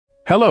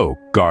Hello,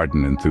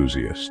 garden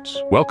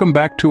enthusiasts. Welcome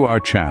back to our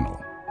channel.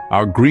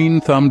 Our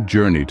green-thumbed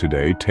journey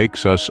today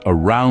takes us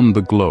around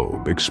the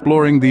globe,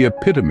 exploring the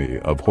epitome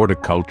of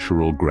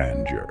horticultural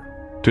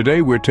grandeur.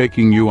 Today we're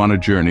taking you on a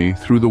journey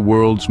through the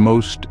world's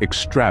most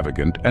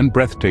extravagant and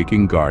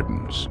breathtaking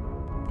gardens.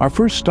 Our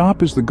first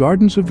stop is the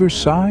Gardens of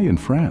Versailles in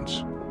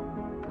France.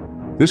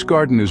 This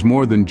garden is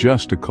more than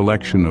just a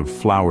collection of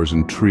flowers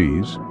and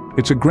trees.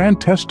 It's a grand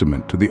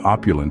testament to the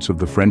opulence of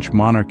the French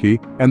monarchy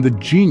and the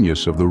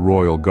genius of the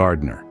royal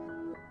gardener,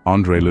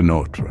 André Le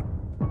Nôtre.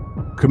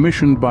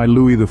 Commissioned by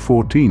Louis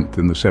XIV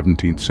in the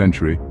 17th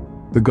century,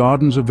 the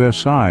Gardens of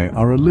Versailles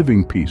are a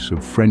living piece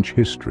of French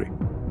history.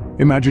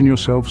 Imagine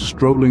yourself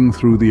strolling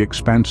through the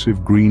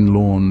expansive green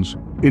lawns,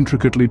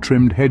 intricately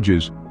trimmed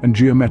hedges, and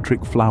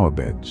geometric flower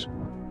beds.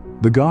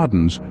 The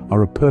gardens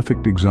are a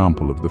perfect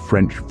example of the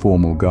French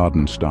formal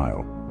garden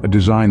style, a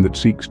design that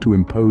seeks to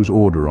impose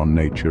order on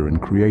nature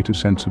and create a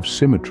sense of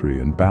symmetry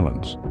and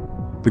balance.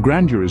 The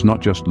grandeur is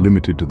not just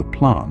limited to the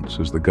plants,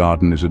 as the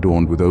garden is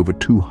adorned with over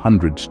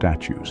 200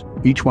 statues,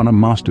 each one a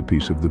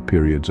masterpiece of the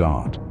period's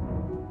art.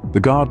 The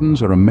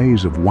gardens are a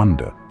maze of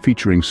wonder,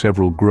 featuring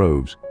several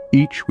groves,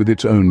 each with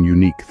its own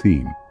unique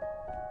theme.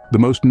 The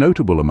most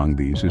notable among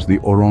these is the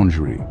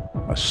Orangerie,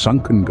 a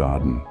sunken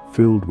garden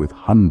filled with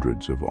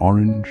hundreds of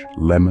orange,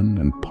 lemon,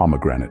 and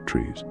pomegranate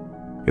trees.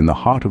 In the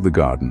heart of the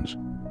gardens,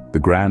 the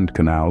Grand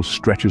Canal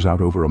stretches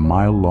out over a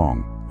mile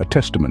long, a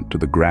testament to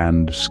the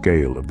grand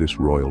scale of this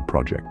royal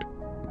project.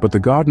 But the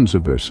Gardens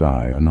of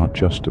Versailles are not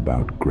just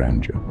about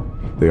grandeur.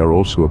 They are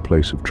also a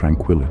place of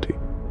tranquility.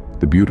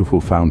 The beautiful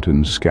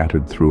fountains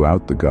scattered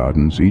throughout the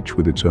gardens, each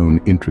with its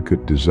own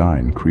intricate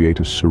design,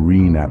 create a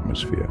serene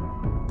atmosphere.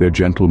 Their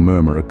gentle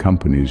murmur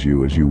accompanies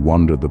you as you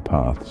wander the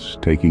paths,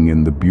 taking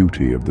in the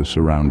beauty of the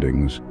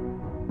surroundings.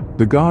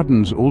 The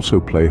gardens also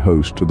play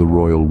host to the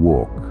Royal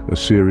Walk, a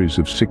series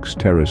of 6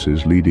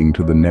 terraces leading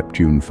to the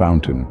Neptune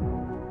Fountain.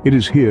 It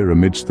is here,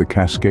 amidst the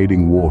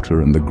cascading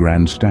water and the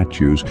grand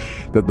statues,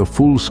 that the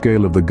full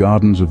scale of the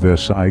Gardens of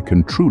Versailles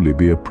can truly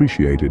be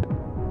appreciated.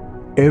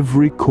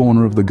 Every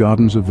corner of the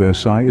Gardens of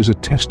Versailles is a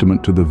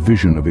testament to the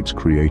vision of its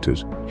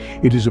creators.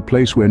 It is a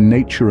place where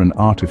nature and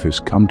artifice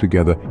come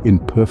together in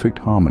perfect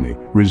harmony,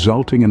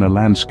 resulting in a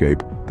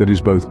landscape that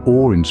is both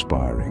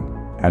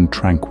awe-inspiring and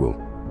tranquil.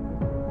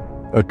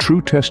 A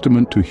true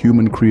testament to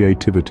human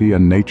creativity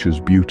and nature's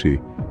beauty,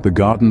 the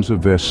Gardens of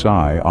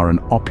Versailles are an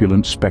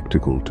opulent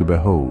spectacle to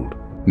behold.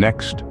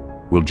 Next,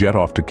 we'll jet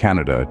off to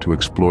Canada to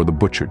explore the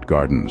Butchart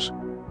Gardens.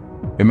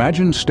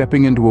 Imagine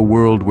stepping into a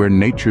world where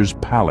nature's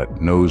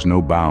palette knows no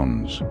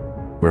bounds,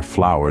 where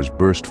flowers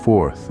burst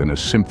forth in a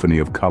symphony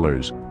of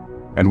colors,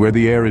 and where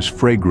the air is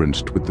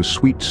fragranced with the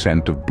sweet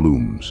scent of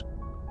blooms.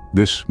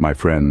 This, my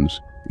friends,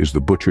 is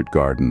the Butchart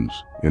Gardens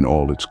in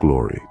all its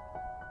glory.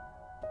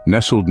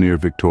 Nestled near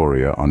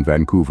Victoria on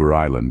Vancouver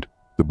Island,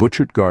 the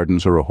Butchart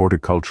Gardens are a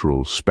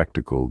horticultural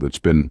spectacle that's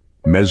been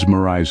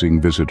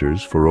mesmerizing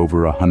visitors for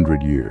over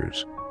 100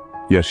 years.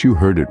 Yes, you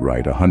heard it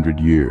right, 100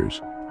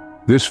 years.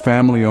 This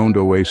family-owned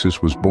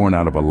oasis was born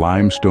out of a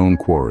limestone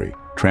quarry,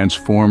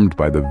 transformed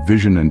by the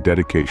vision and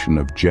dedication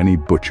of Jenny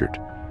Butchart,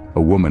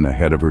 a woman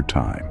ahead of her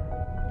time.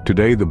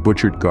 Today, the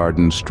Butchart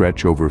Gardens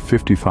stretch over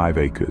 55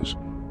 acres,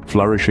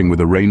 flourishing with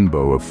a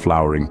rainbow of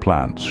flowering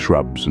plants,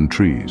 shrubs, and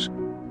trees.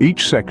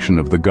 Each section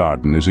of the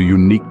garden is a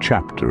unique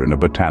chapter in a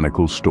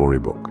botanical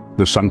storybook.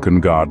 The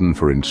sunken garden,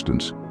 for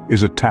instance,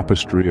 is a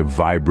tapestry of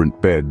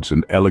vibrant beds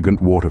and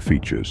elegant water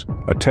features,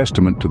 a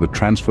testament to the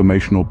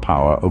transformational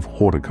power of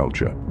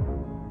horticulture.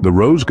 The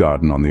rose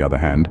garden, on the other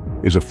hand,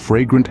 is a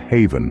fragrant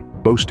haven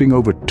boasting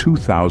over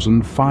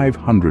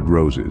 2,500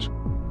 roses.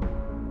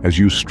 As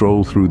you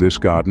stroll through this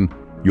garden,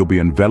 you'll be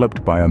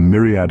enveloped by a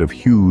myriad of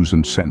hues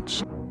and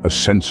scents, a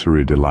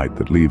sensory delight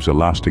that leaves a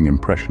lasting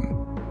impression.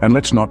 And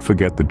let's not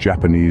forget the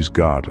Japanese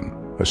garden,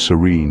 a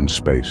serene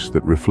space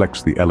that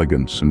reflects the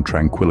elegance and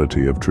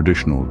tranquility of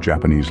traditional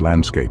Japanese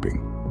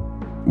landscaping.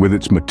 With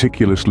its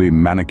meticulously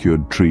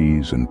manicured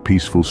trees and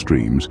peaceful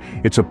streams,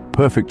 it's a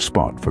perfect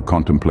spot for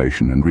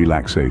contemplation and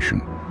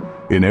relaxation.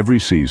 In every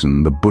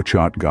season, the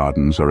Butchart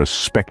Gardens are a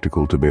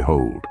spectacle to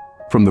behold.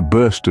 From the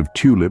burst of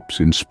tulips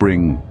in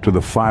spring to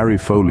the fiery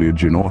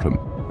foliage in autumn,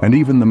 and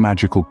even the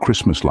magical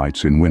Christmas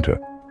lights in winter,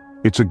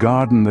 it's a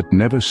garden that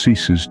never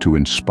ceases to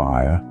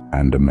inspire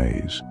and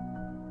amaze.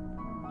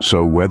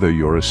 So whether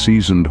you're a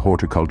seasoned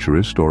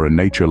horticulturist or a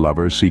nature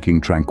lover seeking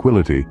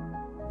tranquility,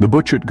 the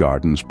Butchart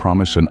Gardens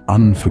promise an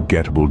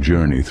unforgettable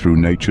journey through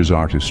nature's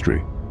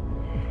artistry.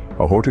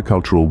 A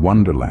horticultural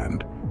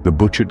wonderland, the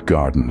Butchart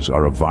Gardens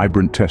are a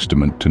vibrant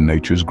testament to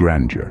nature's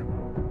grandeur.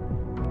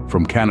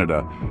 From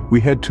Canada, we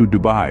head to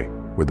Dubai,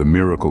 where the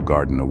Miracle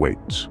Garden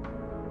awaits.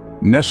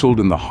 Nestled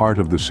in the heart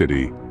of the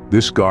city,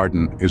 this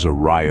garden is a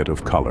riot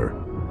of color,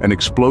 an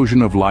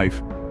explosion of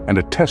life, and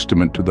a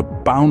testament to the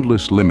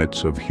boundless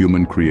limits of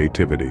human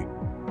creativity.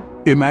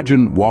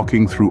 Imagine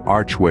walking through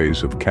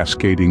archways of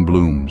cascading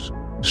blooms,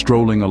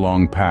 strolling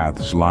along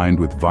paths lined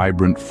with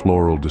vibrant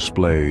floral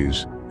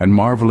displays, and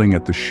marveling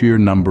at the sheer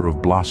number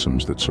of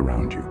blossoms that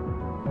surround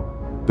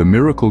you. The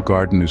Miracle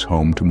Garden is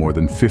home to more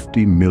than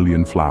 50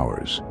 million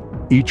flowers,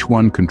 each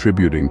one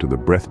contributing to the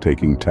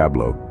breathtaking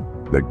tableau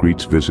that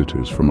greets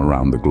visitors from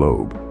around the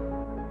globe.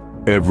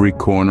 Every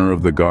corner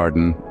of the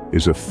garden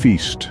is a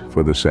feast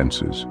for the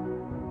senses.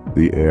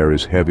 The air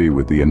is heavy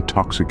with the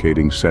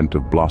intoxicating scent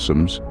of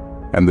blossoms,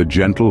 and the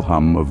gentle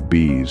hum of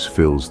bees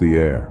fills the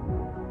air.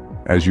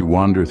 As you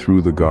wander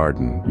through the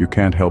garden, you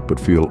can't help but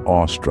feel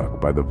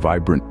awestruck by the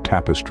vibrant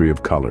tapestry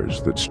of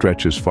colors that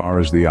stretch as far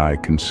as the eye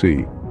can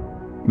see.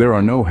 There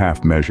are no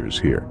half measures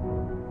here.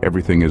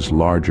 Everything is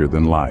larger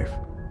than life,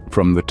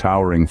 from the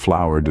towering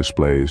flower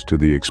displays to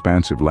the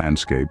expansive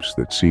landscapes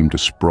that seem to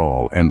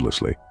sprawl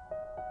endlessly.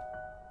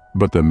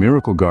 But the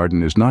Miracle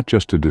Garden is not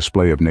just a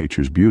display of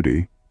nature's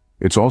beauty,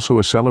 it's also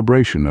a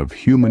celebration of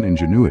human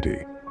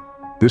ingenuity.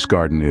 This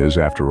garden is,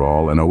 after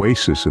all, an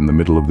oasis in the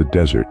middle of the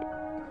desert,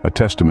 a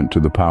testament to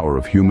the power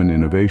of human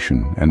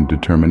innovation and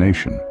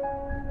determination.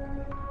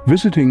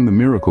 Visiting the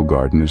Miracle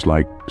Garden is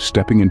like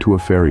stepping into a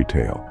fairy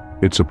tale.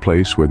 It's a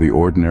place where the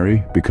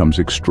ordinary becomes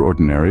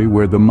extraordinary,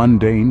 where the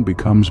mundane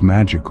becomes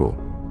magical.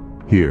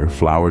 Here,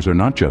 flowers are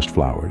not just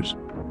flowers.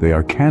 They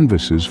are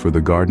canvases for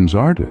the garden's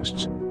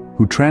artists,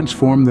 who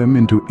transform them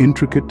into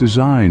intricate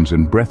designs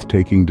and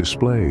breathtaking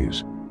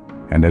displays.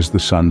 And as the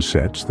sun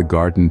sets, the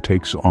garden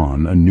takes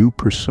on a new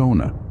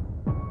persona.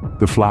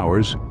 The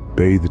flowers,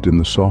 bathed in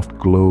the soft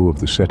glow of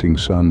the setting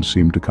sun,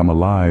 seem to come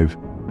alive,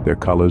 their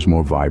colors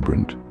more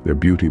vibrant, their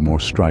beauty more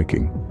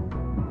striking.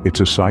 It's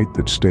a sight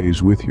that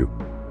stays with you,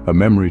 a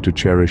memory to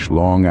cherish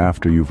long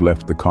after you've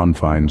left the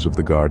confines of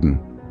the garden.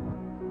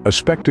 A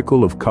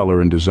spectacle of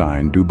color and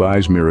design,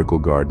 Dubai's Miracle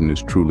Garden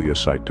is truly a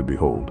sight to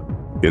behold.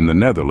 In the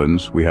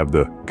Netherlands, we have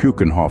the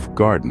Keukenhof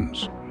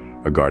Gardens,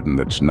 a garden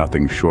that's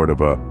nothing short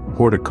of a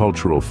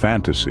horticultural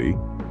fantasy.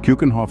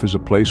 Keukenhof is a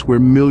place where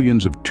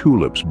millions of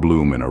tulips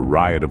bloom in a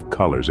riot of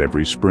colors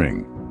every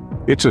spring.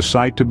 It's a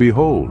sight to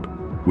behold,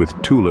 with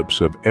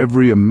tulips of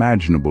every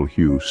imaginable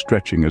hue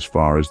stretching as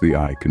far as the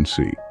eye can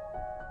see.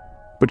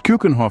 But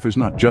Keukenhof is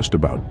not just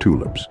about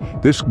tulips.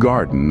 This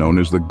garden, known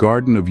as the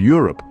Garden of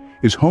Europe,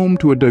 is home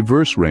to a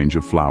diverse range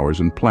of flowers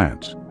and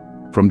plants.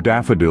 From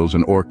daffodils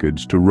and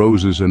orchids to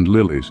roses and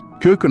lilies,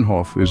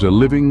 Keukenhof is a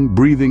living,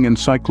 breathing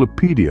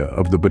encyclopedia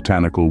of the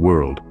botanical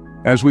world.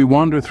 As we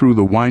wander through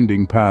the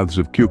winding paths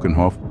of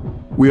Keukenhof,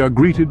 we are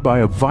greeted by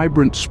a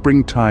vibrant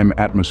springtime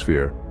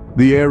atmosphere.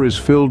 The air is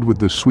filled with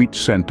the sweet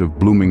scent of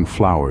blooming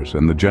flowers,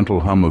 and the gentle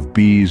hum of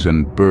bees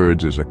and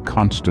birds is a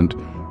constant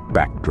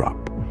backdrop.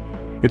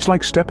 It's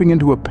like stepping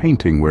into a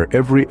painting where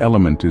every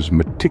element is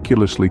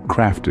meticulously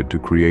crafted to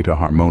create a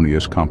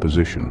harmonious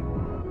composition.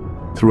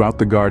 Throughout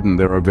the garden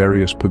there are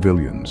various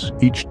pavilions,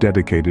 each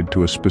dedicated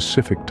to a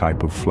specific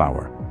type of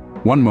flower.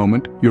 One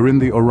moment, you're in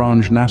the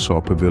Orange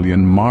Nassau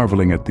Pavilion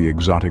marveling at the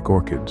exotic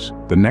orchids.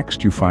 The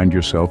next, you find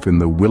yourself in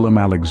the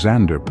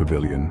Willem-Alexander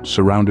Pavilion,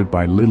 surrounded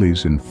by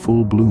lilies in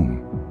full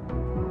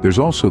bloom. There's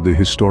also the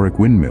historic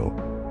windmill,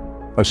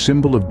 a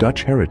symbol of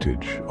Dutch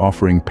heritage,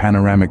 offering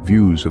panoramic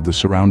views of the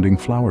surrounding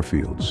flower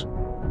fields.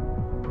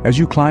 As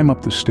you climb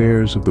up the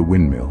stairs of the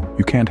windmill,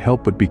 you can't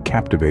help but be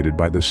captivated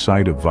by the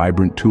sight of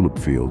vibrant tulip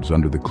fields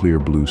under the clear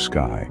blue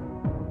sky.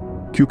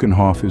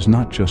 Keukenhof is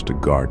not just a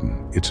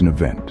garden, it's an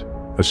event,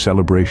 a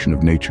celebration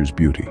of nature's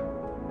beauty.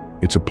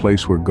 It's a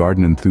place where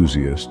garden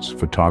enthusiasts,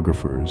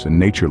 photographers, and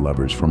nature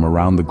lovers from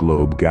around the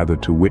globe gather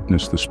to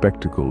witness the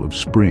spectacle of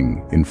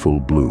spring in full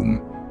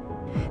bloom.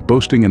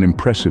 Boasting an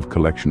impressive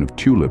collection of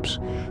tulips,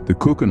 the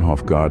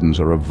Keukenhof Gardens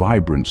are a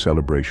vibrant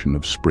celebration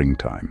of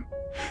springtime.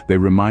 They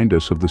remind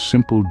us of the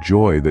simple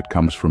joy that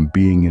comes from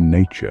being in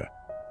nature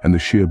and the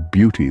sheer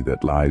beauty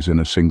that lies in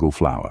a single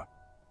flower.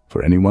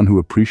 For anyone who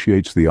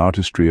appreciates the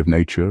artistry of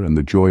nature and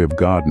the joy of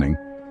gardening,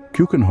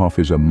 Keukenhof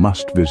is a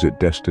must-visit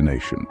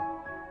destination.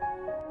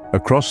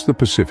 Across the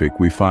Pacific,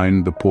 we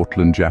find the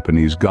Portland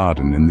Japanese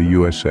Garden in the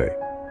USA.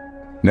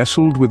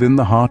 Nestled within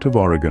the heart of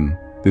Oregon,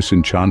 this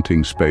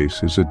enchanting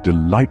space is a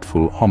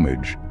delightful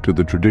homage to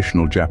the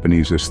traditional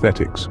Japanese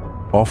aesthetics,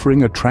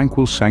 offering a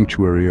tranquil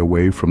sanctuary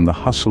away from the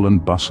hustle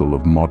and bustle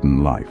of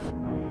modern life.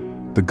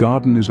 The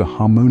garden is a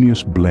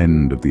harmonious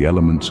blend of the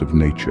elements of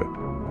nature,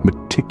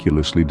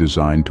 meticulously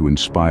designed to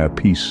inspire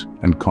peace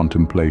and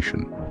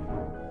contemplation.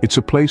 It's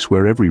a place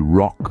where every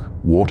rock,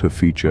 water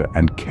feature,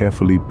 and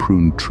carefully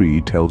pruned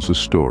tree tells a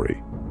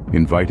story,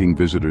 inviting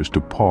visitors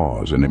to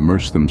pause and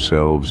immerse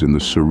themselves in the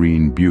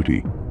serene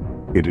beauty.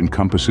 It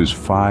encompasses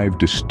 5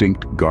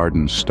 distinct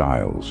garden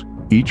styles,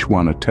 each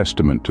one a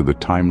testament to the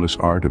timeless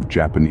art of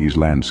Japanese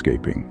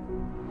landscaping.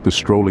 The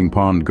strolling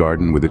pond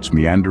garden, with its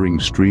meandering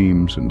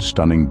streams and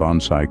stunning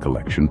bonsai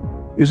collection,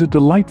 is a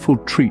delightful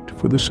treat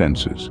for the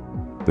senses.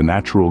 The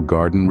natural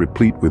garden,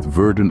 replete with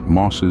verdant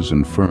mosses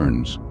and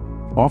ferns,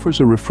 offers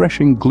a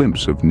refreshing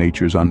glimpse of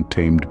nature's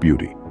untamed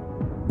beauty.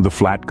 The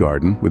flat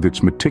garden, with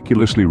its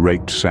meticulously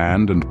raked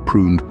sand and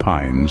pruned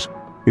pines,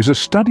 is a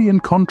study in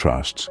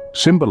contrasts,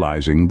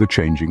 symbolizing the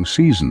changing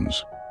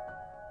seasons.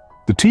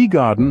 The tea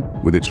garden,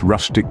 with its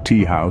rustic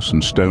tea house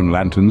and stone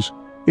lanterns,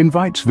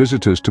 invites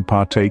visitors to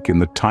partake in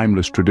the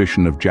timeless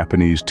tradition of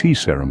Japanese tea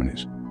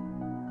ceremonies.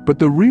 But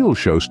the real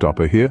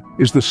showstopper here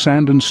is the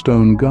sand and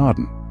stone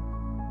garden.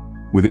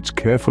 With its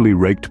carefully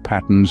raked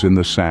patterns in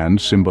the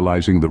sand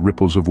symbolizing the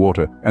ripples of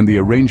water and the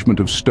arrangement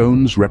of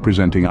stones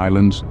representing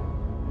islands,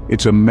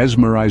 it's a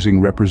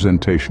mesmerizing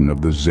representation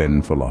of the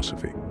Zen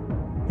philosophy.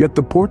 Yet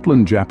the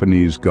Portland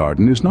Japanese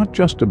garden is not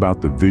just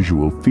about the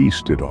visual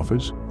feast it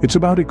offers. It's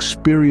about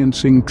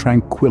experiencing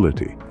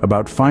tranquility,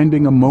 about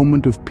finding a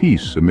moment of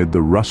peace amid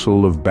the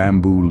rustle of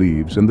bamboo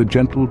leaves and the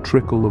gentle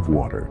trickle of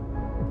water.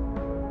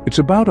 It's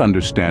about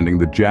understanding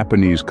the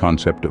Japanese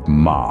concept of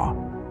ma,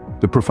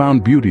 the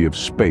profound beauty of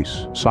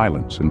space,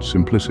 silence, and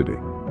simplicity.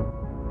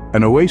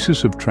 An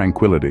oasis of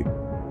tranquility,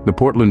 the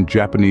Portland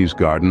Japanese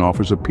garden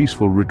offers a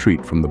peaceful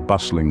retreat from the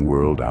bustling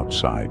world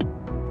outside.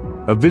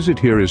 A visit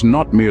here is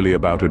not merely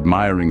about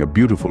admiring a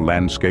beautiful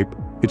landscape,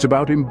 it's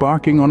about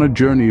embarking on a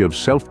journey of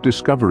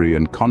self-discovery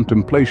and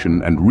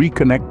contemplation and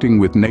reconnecting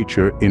with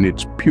nature in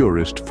its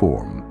purest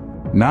form.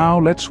 Now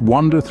let's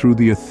wander through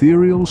the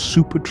ethereal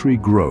super tree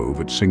grove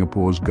at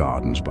Singapore's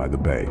Gardens by the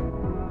Bay.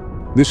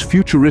 This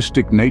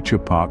futuristic nature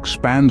park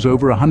spans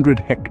over 100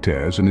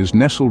 hectares and is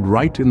nestled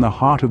right in the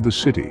heart of the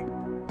city.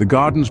 The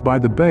Gardens by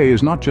the Bay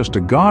is not just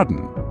a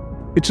garden,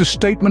 it's a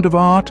statement of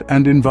art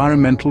and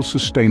environmental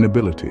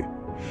sustainability,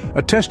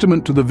 a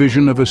testament to the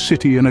vision of a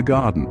city in a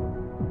garden.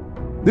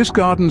 This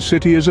garden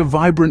city is a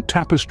vibrant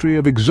tapestry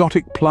of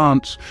exotic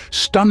plants,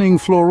 stunning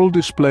floral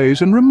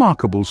displays, and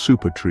remarkable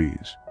super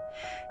trees.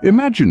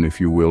 Imagine,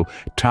 if you will,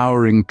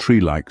 towering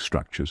tree-like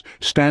structures,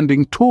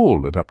 standing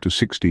tall at up to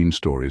 16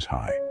 stories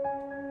high.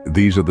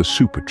 These are the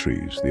super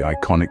trees, the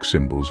iconic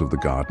symbols of the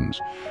gardens.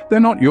 They're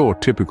not your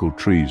typical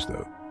trees,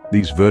 though.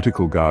 These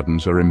vertical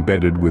gardens are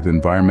embedded with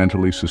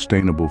environmentally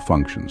sustainable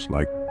functions,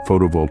 like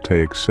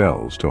photovoltaic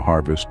cells to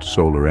harvest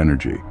solar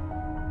energy.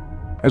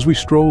 As we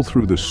stroll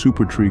through the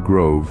super tree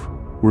grove,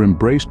 we're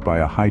embraced by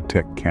a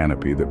high-tech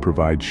canopy that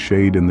provides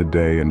shade in the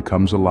day and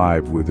comes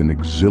alive with an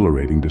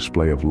exhilarating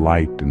display of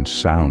light and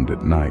sound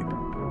at night.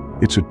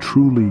 It's a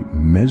truly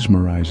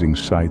mesmerizing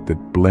sight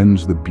that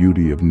blends the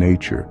beauty of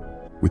nature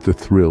with the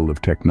thrill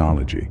of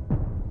technology.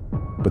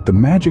 But the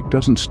magic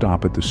doesn't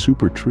stop at the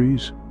super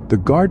trees. The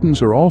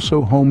gardens are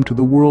also home to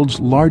the world's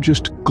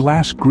largest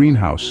glass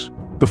greenhouse,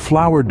 the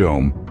flower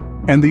dome,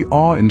 and the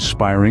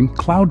awe-inspiring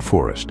cloud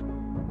forest.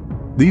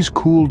 These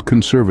cooled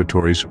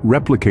conservatories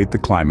replicate the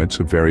climates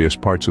of various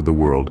parts of the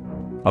world,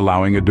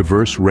 allowing a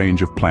diverse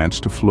range of plants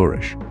to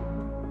flourish.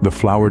 The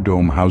flower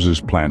dome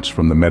houses plants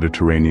from the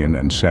Mediterranean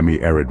and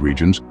semi-arid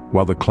regions,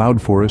 while the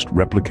cloud forest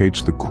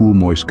replicates the cool,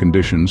 moist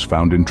conditions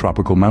found in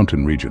tropical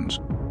mountain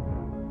regions.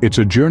 It's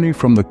a journey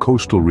from the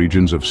coastal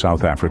regions of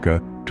South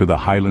Africa to the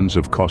highlands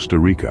of Costa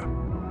Rica,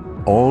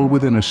 all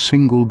within a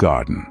single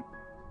garden.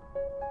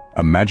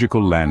 A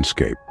magical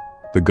landscape,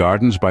 the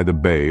Gardens by the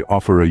Bay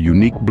offer a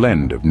unique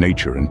blend of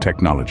nature and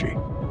technology.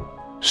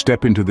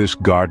 Step into this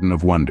garden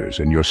of wonders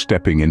and you're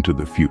stepping into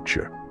the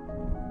future.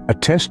 A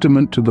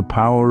testament to the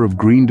power of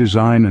green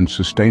design and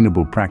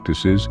sustainable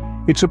practices,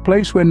 it's a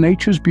place where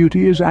nature's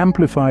beauty is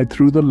amplified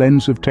through the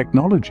lens of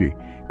technology,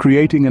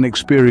 creating an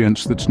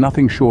experience that's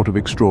nothing short of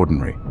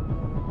extraordinary.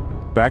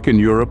 Back in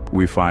Europe,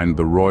 we find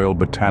the Royal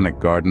Botanic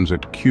Gardens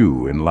at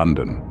Kew in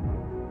London.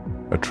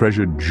 A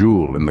treasured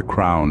jewel in the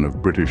crown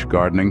of British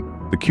gardening,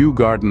 the Kew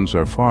Gardens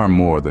are far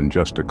more than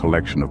just a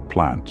collection of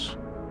plants.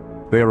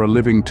 They are a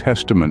living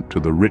testament to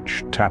the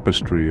rich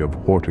tapestry of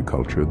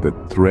horticulture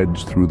that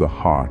threads through the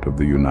heart of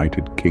the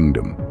United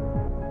Kingdom.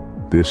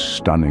 This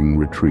stunning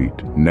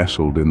retreat,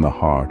 nestled in the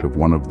heart of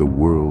one of the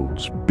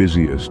world's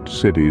busiest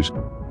cities,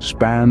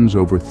 spans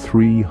over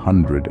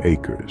 300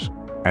 acres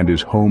and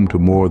is home to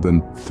more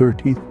than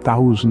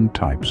 30,000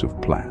 types of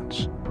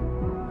plants.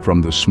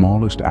 From the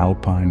smallest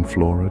alpine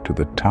flora to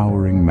the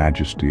towering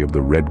majesty of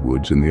the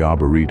redwoods in the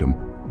Arboretum,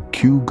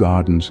 Kew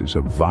Gardens is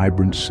a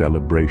vibrant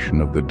celebration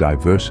of the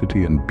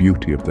diversity and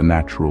beauty of the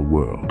natural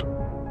world.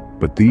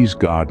 But these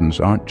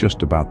gardens aren't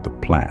just about the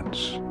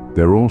plants.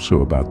 They're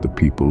also about the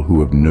people who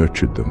have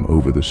nurtured them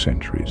over the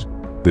centuries.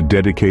 The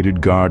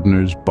dedicated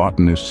gardeners,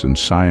 botanists, and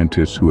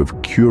scientists who have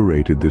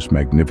curated this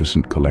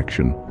magnificent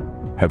collection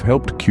have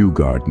helped Kew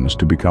Gardens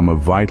to become a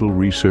vital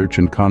research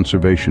and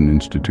conservation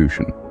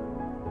institution.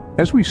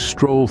 As we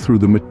stroll through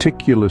the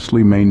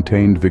meticulously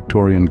maintained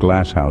Victorian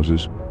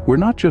glasshouses, we're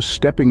not just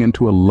stepping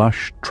into a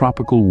lush,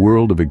 tropical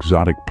world of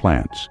exotic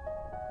plants.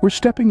 We're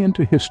stepping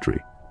into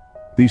history.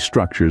 These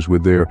structures,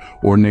 with their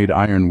ornate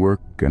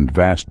ironwork and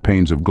vast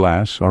panes of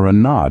glass, are a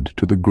nod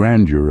to the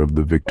grandeur of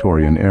the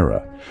Victorian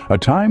era, a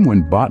time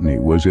when botany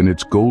was in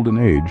its golden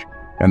age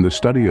and the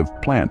study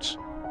of plants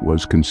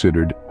was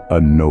considered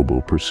a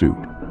noble pursuit.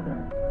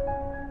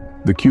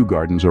 The Kew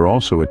Gardens are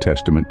also a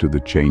testament to the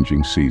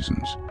changing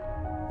seasons.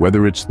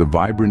 Whether it's the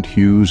vibrant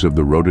hues of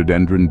the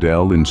rhododendron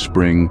dell in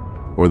spring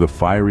or the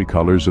fiery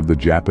colors of the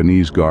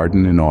Japanese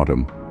garden in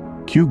autumn,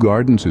 Kew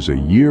Gardens is a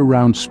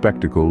year-round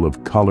spectacle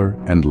of color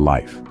and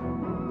life.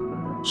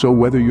 So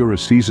whether you're a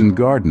seasoned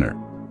gardener,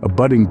 a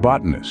budding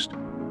botanist,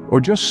 or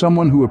just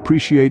someone who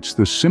appreciates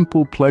the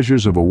simple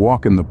pleasures of a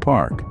walk in the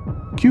park,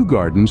 Kew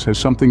Gardens has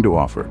something to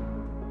offer.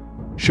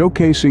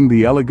 Showcasing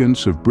the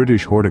elegance of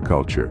British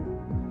horticulture,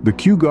 The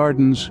Kew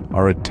Gardens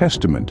are a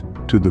testament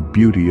to the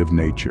beauty of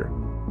nature.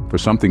 For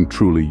something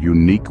truly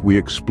unique, we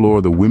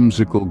explore the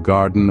whimsical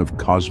garden of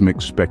cosmic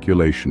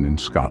speculation in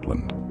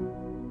Scotland.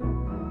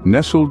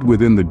 Nestled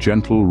within the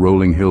gentle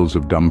rolling hills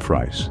of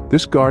Dumfries,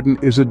 this garden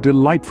is a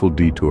delightful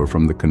detour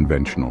from the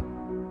conventional.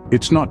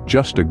 It's not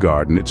just a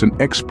garden, it's an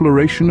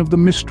exploration of the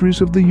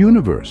mysteries of the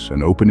universe,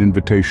 an open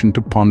invitation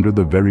to ponder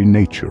the very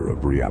nature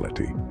of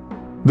reality.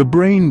 The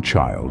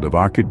brainchild of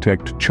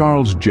architect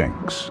Charles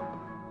Jenks,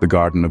 the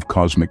Garden of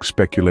Cosmic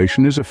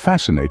Speculation is a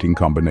fascinating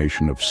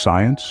combination of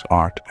science,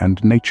 art,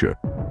 and nature.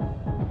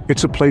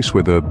 It's a place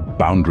where the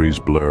boundaries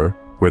blur,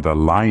 where the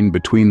line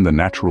between the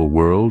natural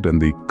world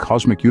and the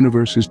cosmic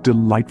universe is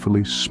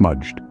delightfully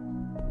smudged.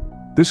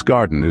 This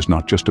garden is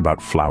not just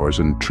about flowers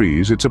and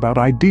trees, it's about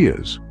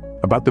ideas,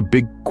 about the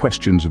big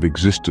questions of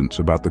existence,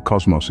 about the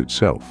cosmos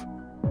itself.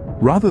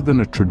 Rather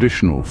than a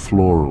traditional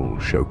floral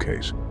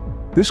showcase,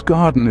 this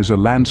garden is a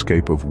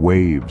landscape of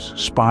waves,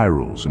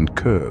 spirals, and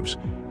curves,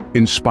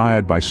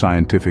 inspired by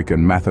scientific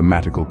and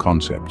mathematical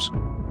concepts.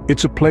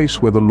 It's a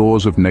place where the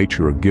laws of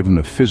nature are given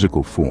a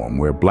physical form,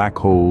 where black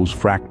holes,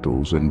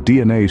 fractals, and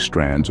DNA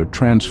strands are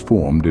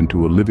transformed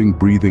into a living,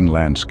 breathing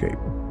landscape.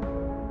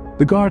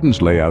 The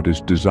garden's layout is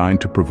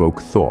designed to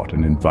provoke thought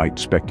and invite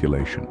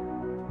speculation.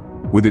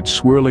 With its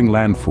swirling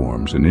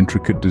landforms and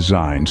intricate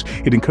designs,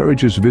 it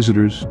encourages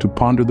visitors to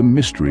ponder the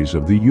mysteries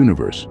of the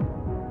universe.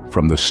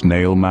 From the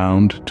snail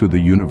mound to the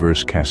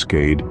universe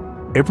cascade,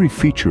 every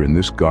feature in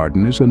this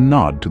garden is a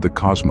nod to the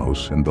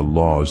cosmos and the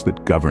laws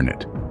that govern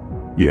it.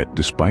 Yet,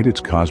 despite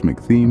its cosmic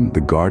theme, the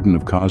Garden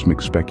of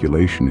Cosmic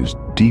Speculation is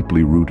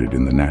deeply rooted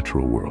in the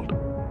natural world.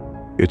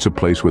 It's a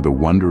place where the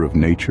wonder of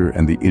nature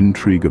and the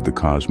intrigue of the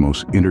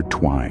cosmos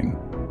intertwine,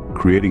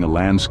 creating a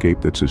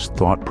landscape that's as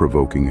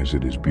thought-provoking as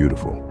it is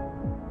beautiful.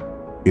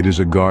 It is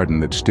a garden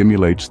that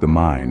stimulates the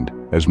mind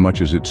as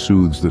much as it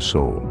soothes the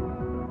soul.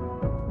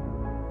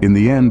 In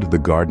the end, the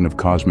Garden of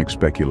Cosmic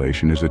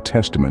Speculation is a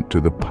testament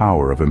to the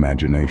power of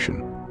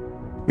imagination.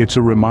 It's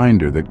a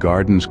reminder that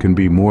gardens can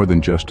be more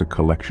than just a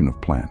collection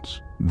of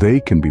plants. They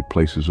can be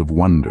places of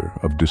wonder,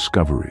 of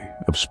discovery,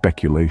 of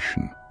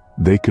speculation.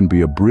 They can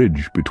be a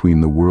bridge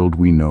between the world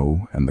we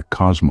know and the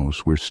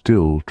cosmos we're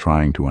still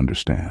trying to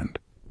understand.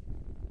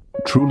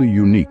 Truly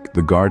unique,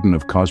 the Garden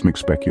of Cosmic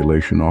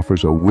Speculation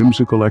offers a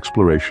whimsical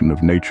exploration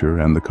of nature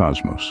and the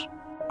cosmos.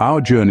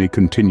 Our journey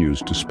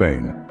continues to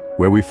Spain,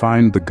 where we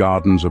find the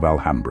Gardens of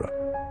Alhambra.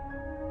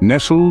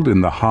 Nestled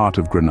in the heart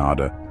of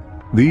Granada,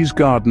 these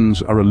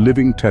gardens are a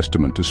living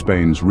testament to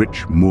Spain's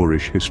rich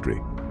Moorish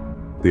history.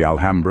 The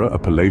Alhambra, a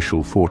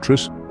palatial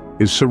fortress,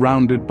 is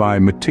surrounded by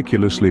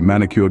meticulously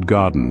manicured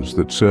gardens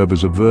that serve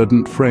as a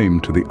verdant frame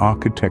to the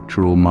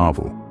architectural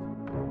marvel.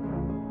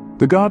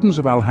 The Gardens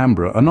of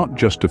Alhambra are not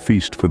just a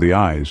feast for the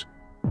eyes,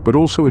 but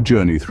also a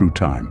journey through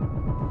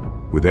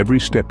time. With every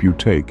step you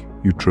take,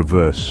 you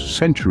traverse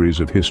centuries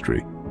of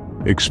history,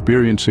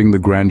 experiencing the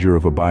grandeur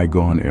of a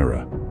bygone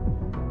era.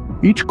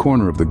 Each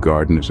corner of the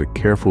garden is a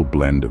careful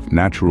blend of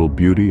natural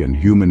beauty and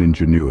human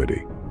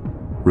ingenuity,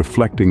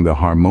 reflecting the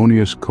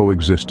harmonious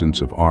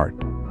coexistence of art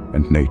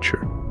and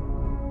nature.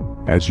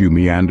 As you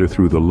meander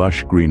through the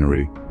lush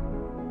greenery,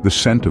 the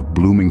scent of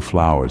blooming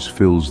flowers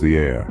fills the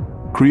air,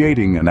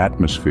 creating an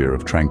atmosphere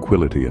of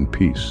tranquility and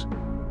peace.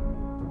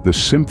 The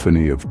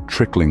symphony of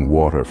trickling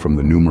water from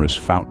the numerous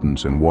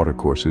fountains and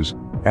watercourses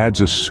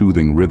adds a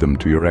soothing rhythm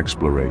to your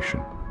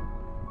exploration.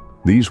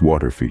 These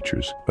water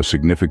features, a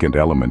significant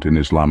element in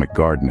Islamic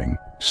gardening,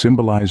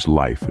 symbolize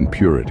life and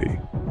purity,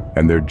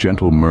 and their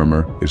gentle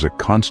murmur is a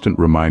constant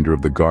reminder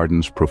of the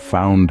garden's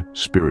profound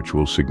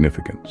spiritual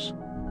significance.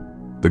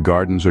 The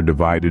gardens are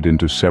divided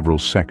into several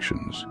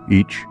sections,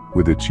 each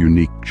with its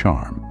unique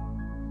charm.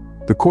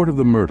 The Court of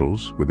the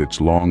Myrtles, with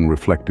its long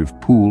reflective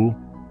pool,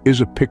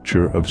 is a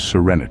picture of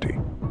serenity.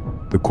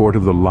 The Court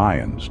of the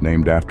Lions,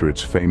 named after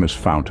its famous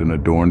fountain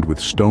adorned with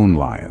stone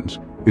lions,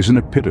 is an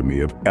epitome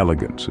of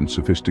elegance and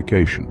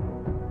sophistication.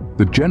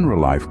 The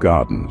Generalife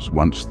Gardens,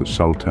 once the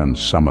Sultan's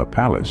summer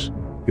palace,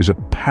 is a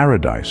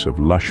paradise of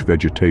lush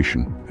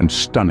vegetation and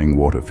stunning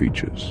water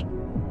features.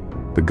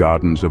 The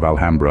Gardens of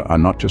Alhambra are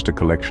not just a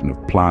collection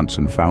of plants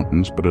and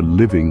fountains, but a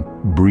living,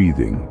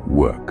 breathing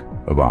work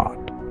of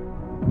art.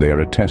 They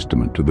are a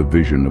testament to the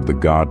vision of the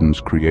garden's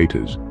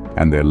creators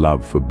and their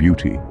love for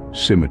beauty,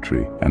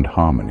 symmetry, and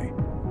harmony.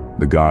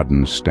 The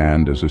gardens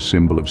stand as a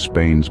symbol of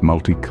Spain's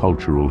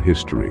multicultural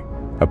history,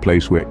 a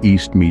place where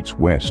East meets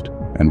West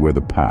and where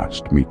the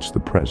past meets the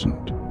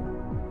present.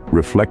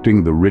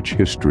 Reflecting the rich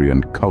history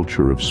and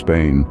culture of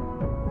Spain,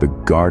 the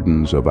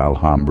Gardens of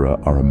Alhambra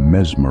are a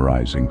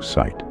mesmerizing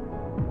sight.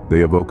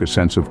 They evoke a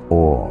sense of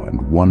awe and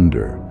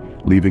wonder,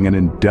 leaving an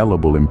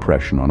indelible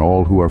impression on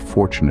all who are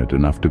fortunate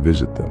enough to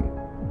visit them.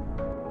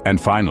 And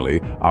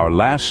finally, our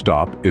last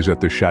stop is at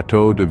the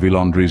Château de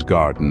Villandry's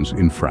Gardens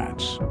in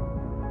France.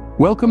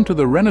 Welcome to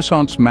the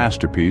Renaissance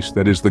masterpiece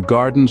that is the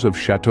Gardens of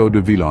Château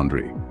de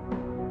Villandry.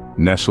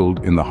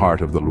 Nestled in the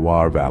heart of the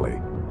Loire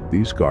Valley,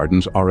 these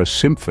gardens are a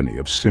symphony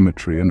of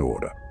symmetry and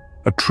order,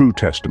 a true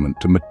testament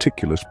to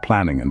meticulous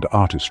planning and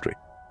artistry.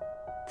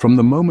 From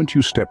the moment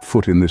you step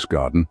foot in this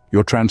garden,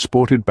 you're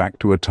transported back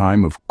to a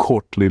time of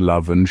courtly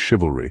love and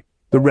chivalry,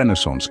 the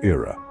Renaissance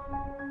era.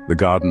 The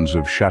gardens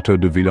of Château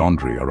de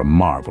Villandry are a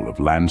marvel of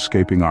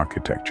landscaping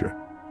architecture,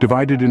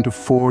 divided into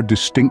 4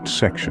 distinct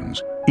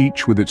sections,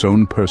 each with its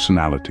own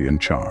personality and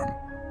charm.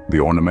 The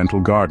ornamental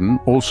garden,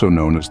 also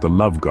known as the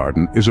Love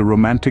Garden, is a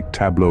romantic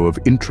tableau of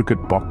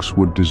intricate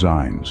boxwood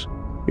designs,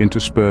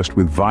 interspersed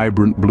with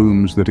vibrant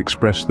blooms that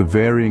express the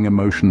varying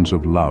emotions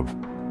of love,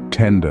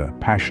 tender,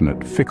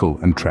 passionate, fickle,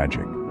 and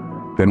tragic.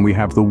 Then we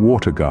have the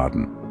Water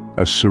Garden,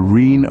 a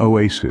serene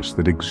oasis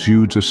that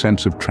exudes a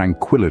sense of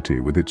tranquility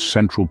with its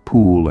central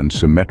pool and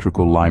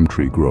symmetrical lime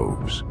tree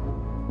groves.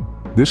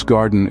 This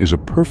garden is a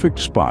perfect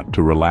spot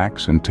to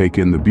relax and take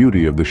in the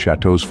beauty of the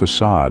chateau's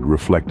facade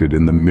reflected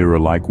in the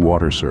mirror-like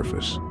water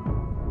surface.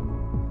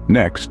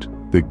 Next,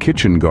 the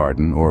kitchen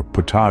garden, or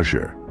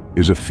potager,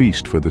 is a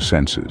feast for the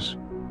senses.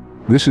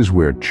 This is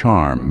where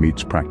charm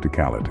meets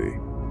practicality.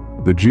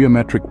 The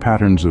geometric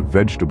patterns of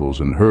vegetables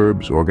and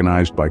herbs,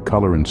 organized by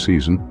color and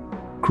season,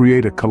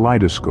 create a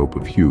kaleidoscope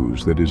of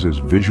hues that is as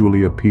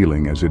visually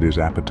appealing as it is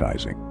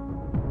appetizing.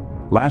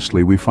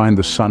 Lastly, we find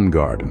the Sun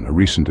Garden, a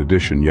recent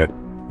addition, yet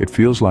it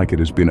feels like it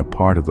has been a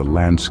part of the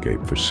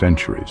landscape for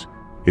centuries.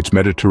 Its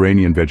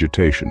Mediterranean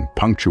vegetation,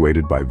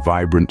 punctuated by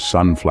vibrant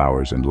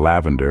sunflowers and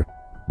lavender,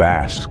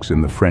 basks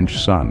in the French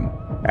sun,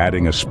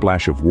 adding a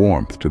splash of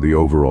warmth to the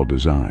overall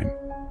design.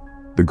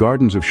 The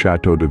gardens of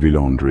Château de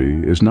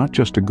Villandry is not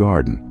just a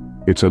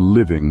garden, it's a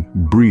living,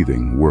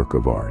 breathing work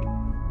of art.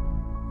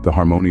 The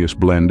harmonious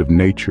blend of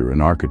nature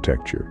and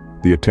architecture,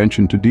 the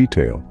attention to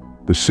detail,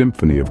 the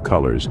symphony of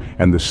colors,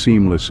 and the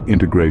seamless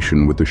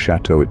integration with the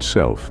chateau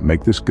itself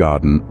make this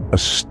garden a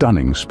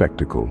stunning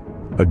spectacle,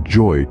 a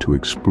joy to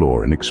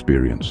explore and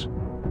experience.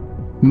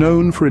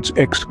 Known for its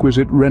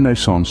exquisite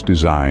Renaissance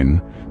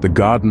design, the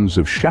gardens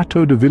of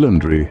Château de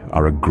Villandry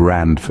are a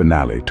grand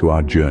finale to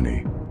our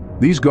journey.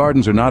 These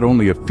gardens are not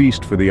only a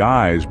feast for the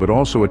eyes, but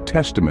also a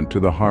testament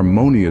to the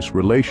harmonious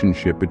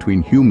relationship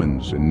between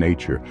humans and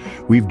nature.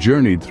 We've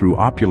journeyed through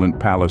opulent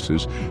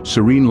palaces,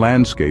 serene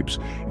landscapes,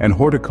 and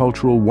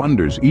horticultural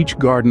wonders, each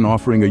garden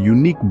offering a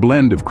unique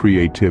blend of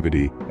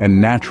creativity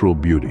and natural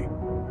beauty.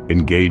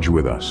 Engage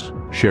with us.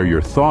 Share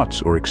your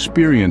thoughts or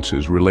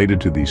experiences related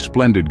to these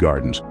splendid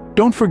gardens.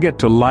 Don't forget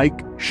to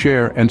like,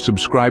 share, and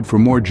subscribe for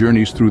more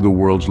journeys through the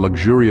world's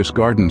luxurious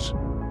gardens.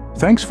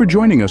 Thanks for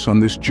joining us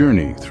on this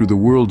journey through the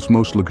world's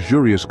most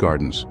luxurious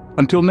gardens.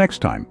 Until next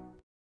time.